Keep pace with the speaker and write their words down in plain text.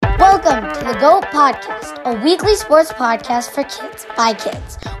The GOAT Podcast, a weekly sports podcast for kids by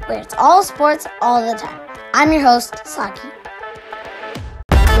kids, where it's all sports all the time. I'm your host, Saki.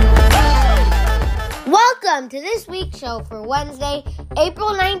 Welcome to this week's show for Wednesday,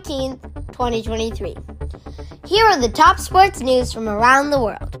 April 19th, 2023. Here are the top sports news from around the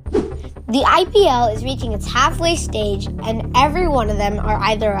world. The IPL is reaching its halfway stage, and every one of them are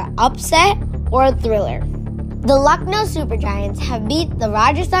either an upset or a thriller. The Lucknow Super Giants have beat the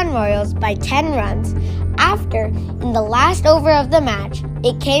Rajasthan Royals by 10 runs after, in the last over of the match,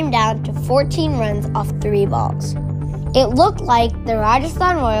 it came down to 14 runs off 3 balls. It looked like the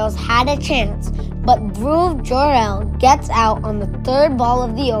Rajasthan Royals had a chance, but Dhruv Jurel gets out on the 3rd ball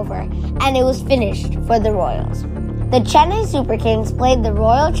of the over, and it was finished for the Royals. The Chennai Super Kings played the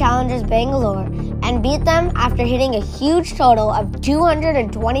Royal Challengers Bangalore and beat them after hitting a huge total of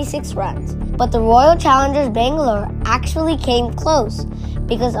 226 runs. But the Royal Challengers Bangalore actually came close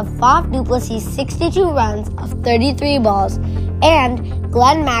because of Faf du Plessis' 62 runs off 33 balls and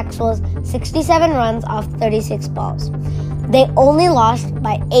Glenn Maxwell's 67 runs off 36 balls. They only lost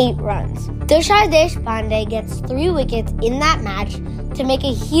by 8 runs. Tushar Deshpande gets 3 wickets in that match to make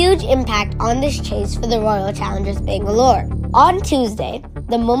a huge impact on this chase for the Royal Challengers Bangalore. On Tuesday,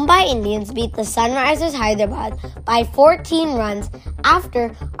 the Mumbai Indians beat the Sunrisers Hyderabad by 14 runs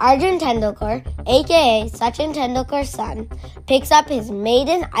after Arjun Tendulkar, aka Sachin Tendulkar's son, picks up his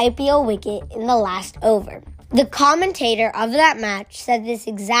maiden IPL wicket in the last over. The commentator of that match said this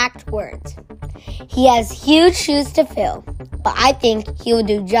exact words: "He has huge shoes to fill, but I think he will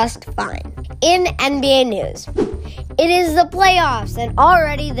do just fine." In NBA news, it is the playoffs, and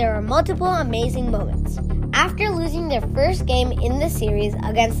already there are multiple amazing moments. After losing their first game in the series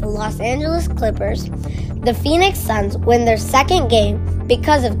against the Los Angeles Clippers, the Phoenix Suns win their second game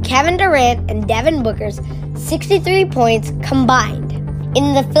because of Kevin Durant and Devin Booker's 63 points combined.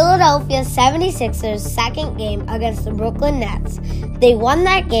 In the Philadelphia 76ers' second game against the Brooklyn Nets, they won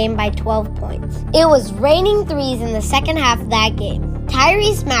that game by 12 points. It was raining threes in the second half of that game.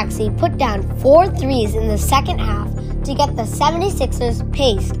 Tyrese Maxey put down 4 threes in the second half to get the 76ers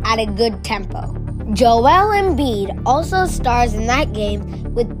paced at a good tempo. Joel Embiid also stars in that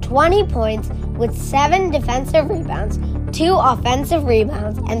game with 20 points with 7 defensive rebounds, 2 offensive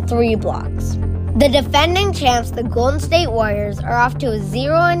rebounds, and 3 blocks. The defending champs, the Golden State Warriors, are off to a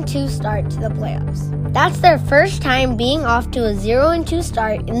 0-2 start to the playoffs. That's their first time being off to a 0-2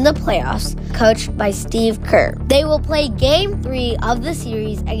 start in the playoffs, coached by Steve Kerr. They will play Game 3 of the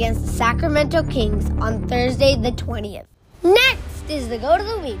series against the Sacramento Kings on Thursday the 20th. Next is the GOAT of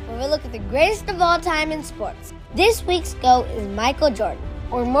the Week, where we look at the greatest of all time in sports. This week's GOAT is Michael Jordan,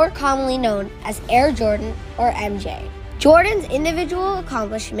 or more commonly known as Air Jordan or MJ. Jordan's individual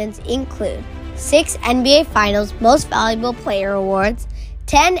accomplishments include 6 NBA Finals Most Valuable Player awards,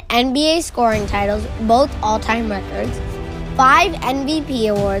 10 NBA scoring titles, both all-time records, 5 MVP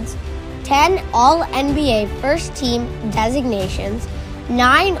awards, 10 All-NBA First Team designations,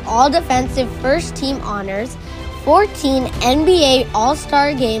 9 All-Defensive First Team honors, 14 NBA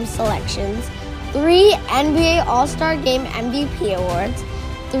All-Star Game selections, 3 NBA All-Star Game MVP awards,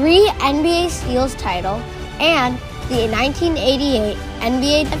 3 NBA Steals title, and the 1988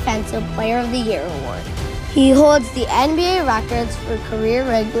 NBA Defensive Player of the Year award. He holds the NBA records for career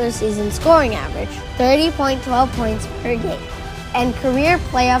regular season scoring average, 30.12 points per game, and career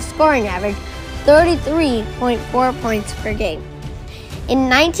playoff scoring average, 33.4 points per game. In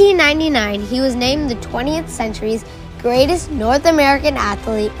 1999, he was named the 20th century's greatest North American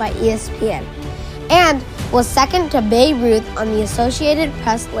athlete by ESPN, and was second to Babe Ruth on the Associated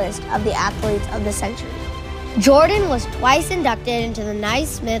Press list of the athletes of the century. Jordan was twice inducted into the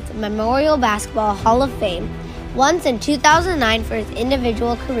Naismith Memorial Basketball Hall of Fame, once in 2009 for his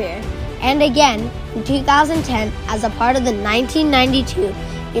individual career, and again in 2010 as a part of the 1992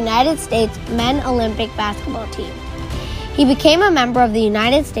 United States Men Olympic basketball team. He became a member of the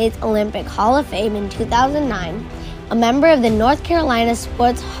United States Olympic Hall of Fame in 2009, a member of the North Carolina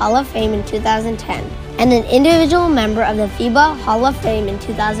Sports Hall of Fame in 2010, and an individual member of the FIBA Hall of Fame in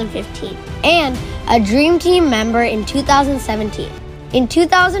 2015, and a Dream Team member in 2017. In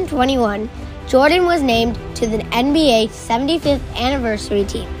 2021, Jordan was named to the NBA 75th anniversary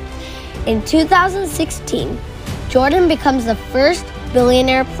team. In 2016, Jordan becomes the first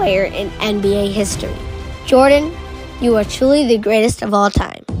billionaire player in NBA history. Jordan, you are truly the greatest of all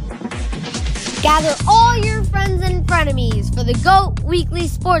time. Gather all your friends and frenemies for the GOAT Weekly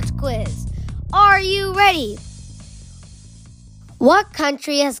Sports Quiz. Are you ready? What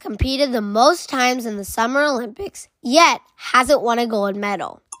country has competed the most times in the Summer Olympics, yet hasn't won a gold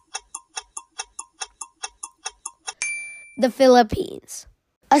medal? The Philippines.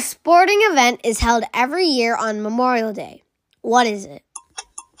 A sporting event is held every year on Memorial Day. What is it?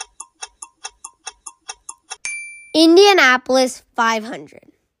 Indianapolis 500.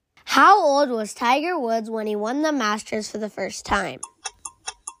 How old was Tiger Woods when he won the Masters for the first time?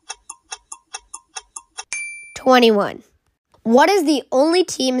 21. What is the only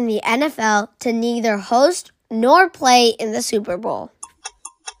team in the NFL to neither host nor play in the Super Bowl?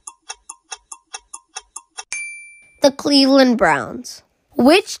 The Cleveland Browns.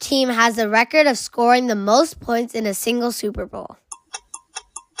 Which team has the record of scoring the most points in a single Super Bowl?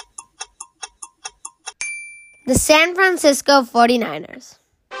 The San Francisco 49ers.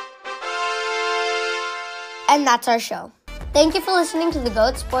 And that's our show. Thank you for listening to the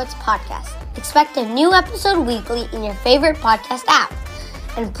GOAT Sports Podcast. Expect a new episode weekly in your favorite podcast app.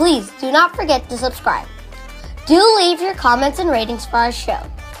 And please do not forget to subscribe. Do leave your comments and ratings for our show.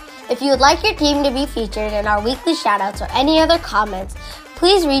 If you would like your team to be featured in our weekly shoutouts or any other comments,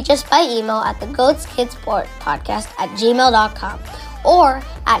 please reach us by email at thegoatskidsportpodcast@gmail.com or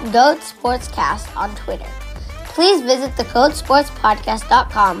at GOATSportsCast on Twitter. Please visit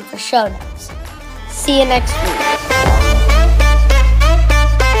thegoatsportspodcast.com for show notes. See you next week.